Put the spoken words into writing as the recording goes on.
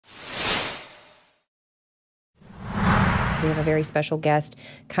We have a very special guest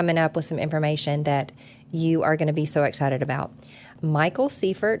coming up with some information that you are going to be so excited about. Michael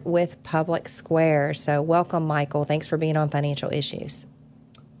Seifert with Public Square. So welcome, Michael. Thanks for being on Financial Issues.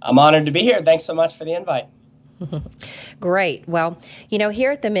 I'm honored to be here. Thanks so much for the invite. Great. Well,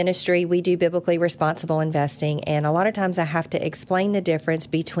 here at the ministry, we do biblically responsible investing, and a lot of times I have to explain the difference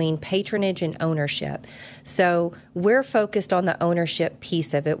between patronage and ownership. So we're focused on the ownership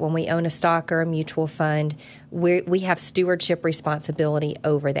piece of it. When we own a stock or a mutual fund, we have stewardship responsibility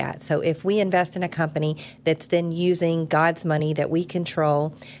over that. So if we invest in a company that's then using God's money that we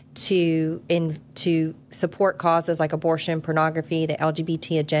control to support causes like abortion, pornography, the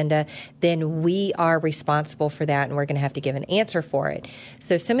LGBT agenda, then we are responsible for that, and we're going to have to give an answer for it.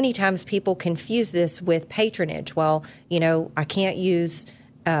 So many times people confuse this with patronage. Well, I can't use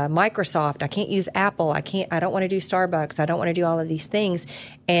Microsoft, I can't use Apple, I don't want to do Starbucks, I don't want to do all of these things.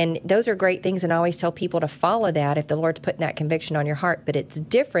 And those are great things, and I always tell people to follow that if the Lord's putting that conviction on your heart, but it's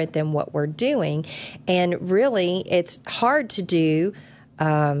different than what we're doing. And really, it's hard to do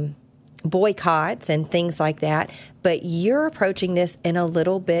boycotts and things like that, but you're approaching this in a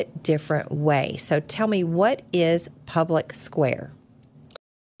little bit different way. So tell me, what is Public Square?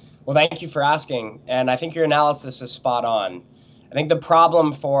 Well, thank you for asking, and I think your analysis is spot on. I think the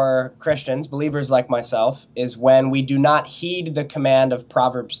problem for Christians, believers like myself, is when we do not heed the command of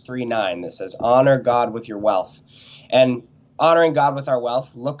Proverbs 3:9 that says, honor God with your wealth. And honoring God with our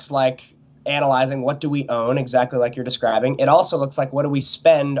wealth looks like analyzing what do we own, exactly like you're describing. It also looks like what do we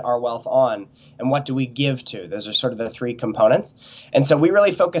spend our wealth on and what do we give to. Those are sort of the three components. And so we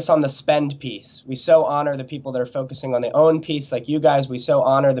really focus on the spend piece. We so honor the people that are focusing on the own piece like you guys. We so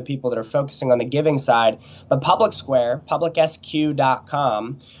honor the people that are focusing on the giving side. But Public Square,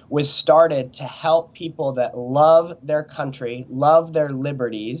 publicsq.com, was started to help people that love their country, love their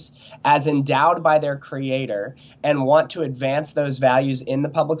liberties as endowed by their creator, and want to advance those values in the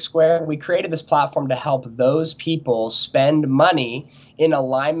public square. We created this platform to help those people spend money in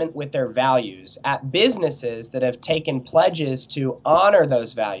alignment with their values at businesses that have taken pledges to honor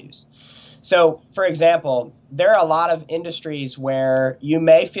those values. So, for example, there are a lot of industries where you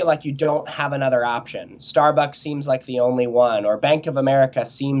may feel like you don't have another option. Starbucks seems like the only one, or Bank of America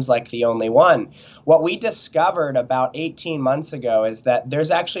seems like the only one. What we discovered about 18 months ago is that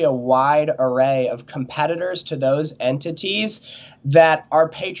there's actually a wide array of competitors to those entities that are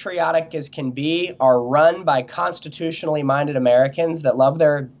patriotic as can be, are run by constitutionally minded Americans that love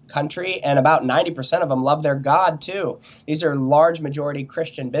their country, and about 90% of them love their God too. These are large majority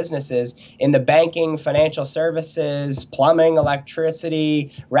Christian businesses in the banking, financial services, plumbing,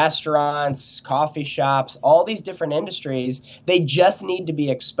 electricity, restaurants, coffee shops, all these different industries. They just need to be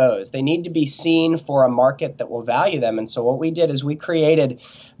exposed. They need to be seen for a market that will value them. And so what we did is we created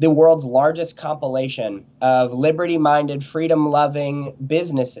the world's largest compilation of liberty-minded, freedom-loving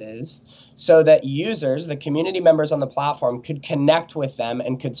businesses so that users, the community members on the platform, could connect with them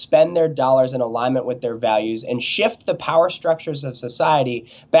and could spend their dollars in alignment with their values and shift the power structures of society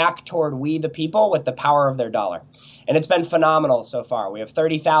back toward we the people with the power of their dollar. And it's been phenomenal so far. We have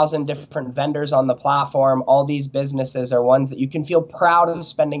 30,000 different vendors on the platform. All these businesses are ones that you can feel proud of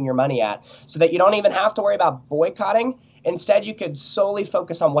spending your money at, so that you don't even have to worry about boycotting. Instead, you could solely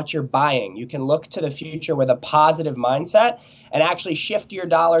focus on what you're buying. You can look to the future with a positive mindset and actually shift your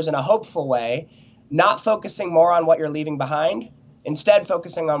dollars in a hopeful way, not focusing more on what you're leaving behind, instead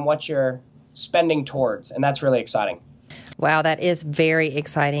focusing on what you're spending towards. And that's really exciting. Wow, that is very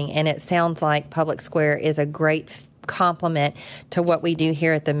exciting. And it sounds like Public Square is a great complement to what we do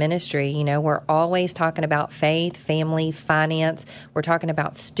here at the ministry. We're always talking about faith, family, finance. We're talking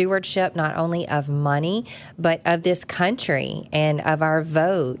about stewardship, not only of money, but of this country and of our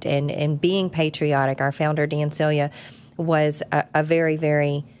vote and being patriotic. Our founder, Dan Celia, was a very,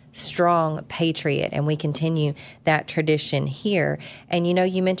 very strong patriot, and we continue that tradition here. And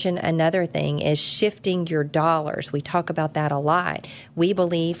you mentioned another thing is shifting your dollars. We talk about that a lot. We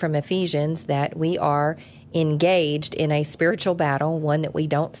believe from Ephesians that we are engaged in a spiritual battle, one that we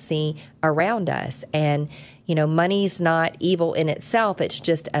don't see around us. And, money's not evil in itself. It's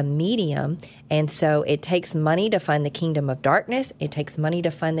just a medium. And so it takes money to fund the kingdom of darkness. It takes money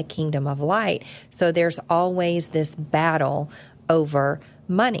to fund the kingdom of light. So there's always this battle over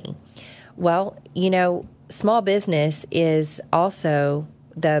money. Well, small business is also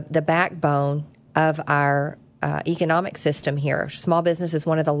the backbone of our economic system here. Small business is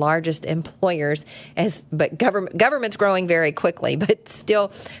one of the largest employers, but government's growing very quickly. But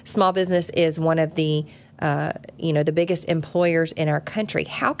still, small business is one of the the biggest employers in our country.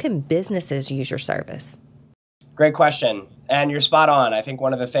 How can businesses use your service? Great question, and you're spot on. I think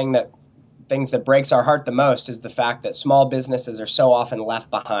one of the things that breaks our heart the most is the fact that small businesses are so often left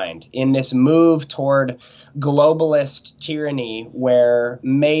behind in this move toward globalist tyranny where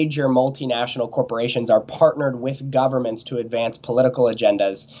major multinational corporations are partnered with governments to advance political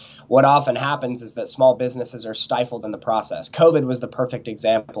agendas. What often happens is that small businesses are stifled in the process. COVID was the perfect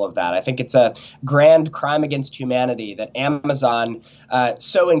example of that. I think it's a grand crime against humanity that Amazon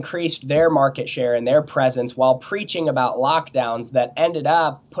so increased their market share and their presence while preaching about lockdowns that ended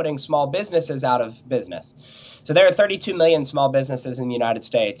up putting small businesses out of business. So there are 32 million small businesses in the United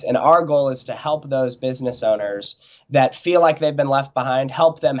States, and our goal is to help those business owners that feel like they've been left behind,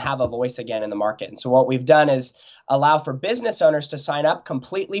 help them have a voice again in the market. And so what we've done is allow for business owners to sign up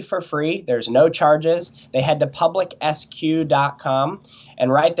completely for free. There's no charges. They head to publicsq.com,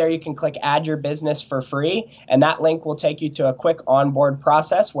 and right there you can click add your business for free, and that link will take you to a quick onboard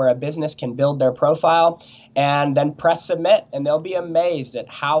process where a business can build their profile and then press submit, and they'll be amazed at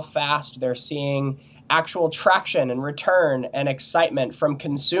how fast they're seeing actual traction and return and excitement from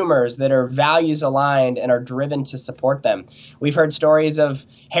consumers that are values aligned and are driven to support them. We've heard stories of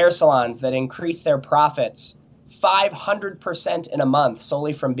hair salons that increase their profits 500% in a month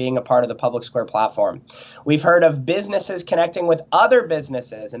solely from being a part of the Public Square platform. We've heard of businesses connecting with other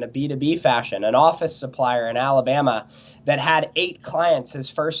businesses in a B2B fashion. An office supplier in Alabama that had 8 clients his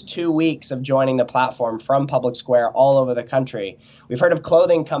first 2 weeks of joining the platform from Public Square all over the country. We've heard of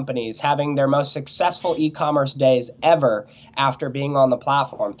clothing companies having their most successful e-commerce days ever after being on the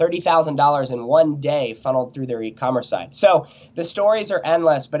platform. $30,000 in one day funneled through their e-commerce site. So the stories are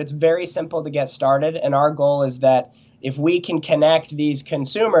endless, but it's very simple to get started. And our goal is that if we can connect these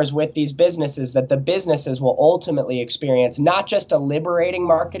consumers with these businesses, that the businesses will ultimately experience not just a liberating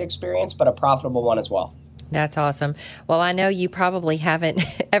market experience, but a profitable one as well. That's awesome. Well, I know you probably haven't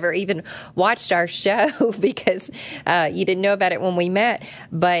ever even watched our show because you didn't know about it when we met,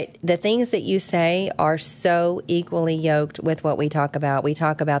 but the things that you say are so equally yoked with what we talk about. We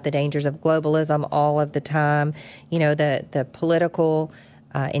talk about the dangers of globalism all of the time, you know, the political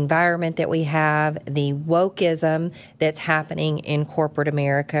environment that we have, the wokeism that's happening in corporate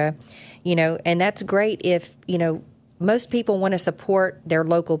America, you know, and that's great if, you know, most people want to support their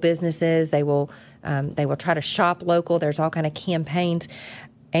local businesses. They will try to shop local. There's all kind of campaigns.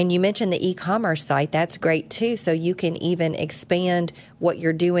 And you mentioned the e-commerce site. That's great too. So you can even expand what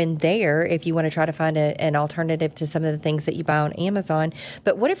you're doing there if you want to try to find an alternative to some of the things that you buy on Amazon.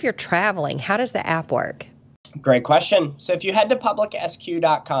 But what if you're traveling? How does the app work? Great question. So if you head to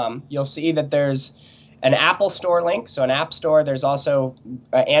publicsq.com, you'll see that there's an Apple Store link. So an App Store. There's also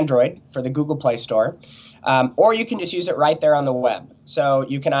Android for the Google Play Store. Or you can just use it right there on the web. So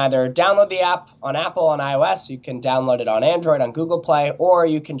you can either download the app on Apple, on iOS, you can download it on Android, on Google Play, or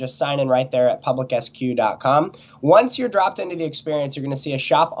you can just sign in right there at publicsq.com. Once you're dropped into the experience, you're going to see a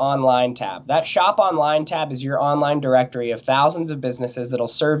Shop Online tab. That Shop Online tab is your online directory of thousands of businesses that'll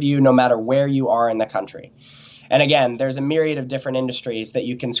serve you no matter where you are in the country. And again, there's a myriad of different industries that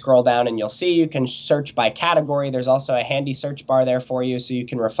you can scroll down and you'll see. You can search by category. There's also a handy search bar there for you so you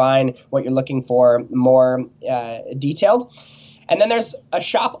can refine what you're looking for more detailed. And then there's a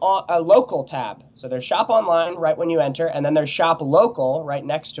local tab. So there's Shop Online right when you enter, and then there's Shop Local right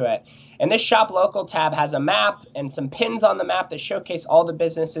next to it. And this Shop Local tab has a map and some pins on the map that showcase all the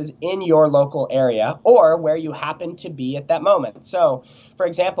businesses in your local area or where you happen to be at that moment. So, for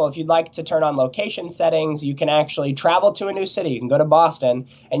example, if you'd like to turn on location settings, you can actually travel to a new city. You can go to Boston,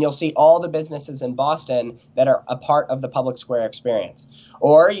 and you'll see all the businesses in Boston that are a part of the Public Square experience.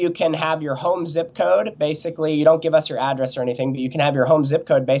 Or you can have your home zip code. Basically, you don't give us your address or anything, but you can have your home zip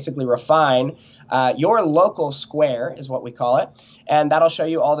code basically refine your local square is what we call it, and that'll show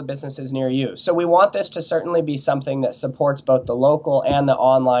you all the businesses near you. So we want this to certainly be something that supports both the local and the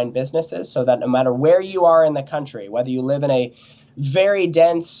online businesses so that no matter where you are in the country, whether you live in a very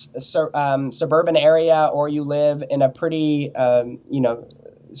dense suburban area or you live in a pretty,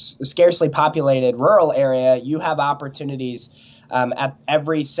 scarcely populated rural area, you have opportunities at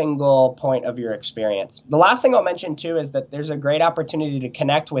every single point of your experience. The last thing I'll mention, too, is that there's a great opportunity to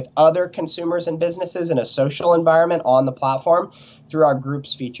connect with other consumers and businesses in a social environment on the platform through our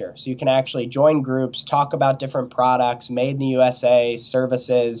groups feature. So you can actually join groups, talk about different products, made in the USA,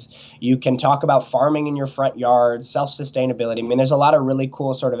 services. You can talk about farming in your front yard, self-sustainability. I mean, there's a lot of really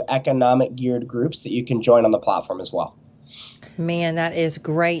cool sort of economic geared groups that you can join on the platform as well. Man, that is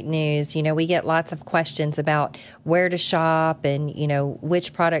great news. You know, we get lots of questions about where to shop and, you know,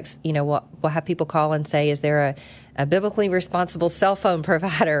 which products, you know, we'll have people call and say, is there a biblically responsible cell phone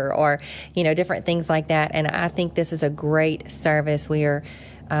provider, or, you know, different things like that. And I think this is a great service. We are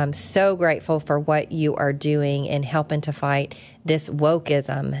so grateful for what you are doing in helping to fight this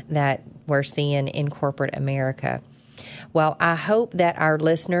wokeism that we're seeing in corporate America. Well, I hope that our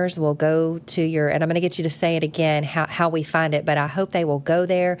listeners will go to and I'm going to get you to say it again, how we find it, but I hope they will go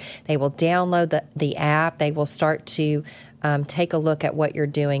there. They will download the app. They will start to take a look at what you're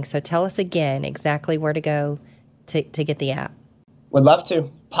doing. So tell us again exactly where to go to get the app. Would love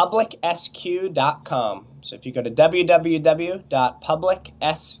to. publicsq.com. So if you go to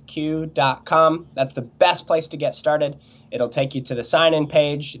www.publicsq.com, that's the best place to get started. It'll take you to the sign-in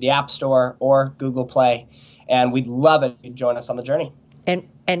page, the App Store, or Google Play. And we'd love it if you'd join us on the journey.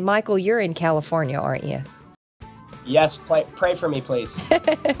 And Michael, you're in California, aren't you? Yes, pray for me, please.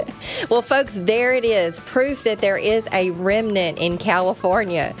 Well, folks, there it is. Proof that there is a remnant in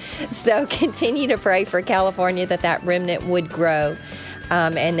California. So continue to pray for California, that remnant would grow,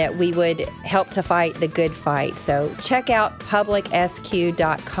 and that we would help to fight the good fight. So check out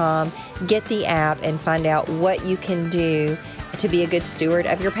publicsq.com, get the app, and find out what you can do to be a good steward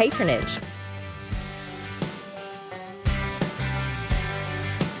of your patronage.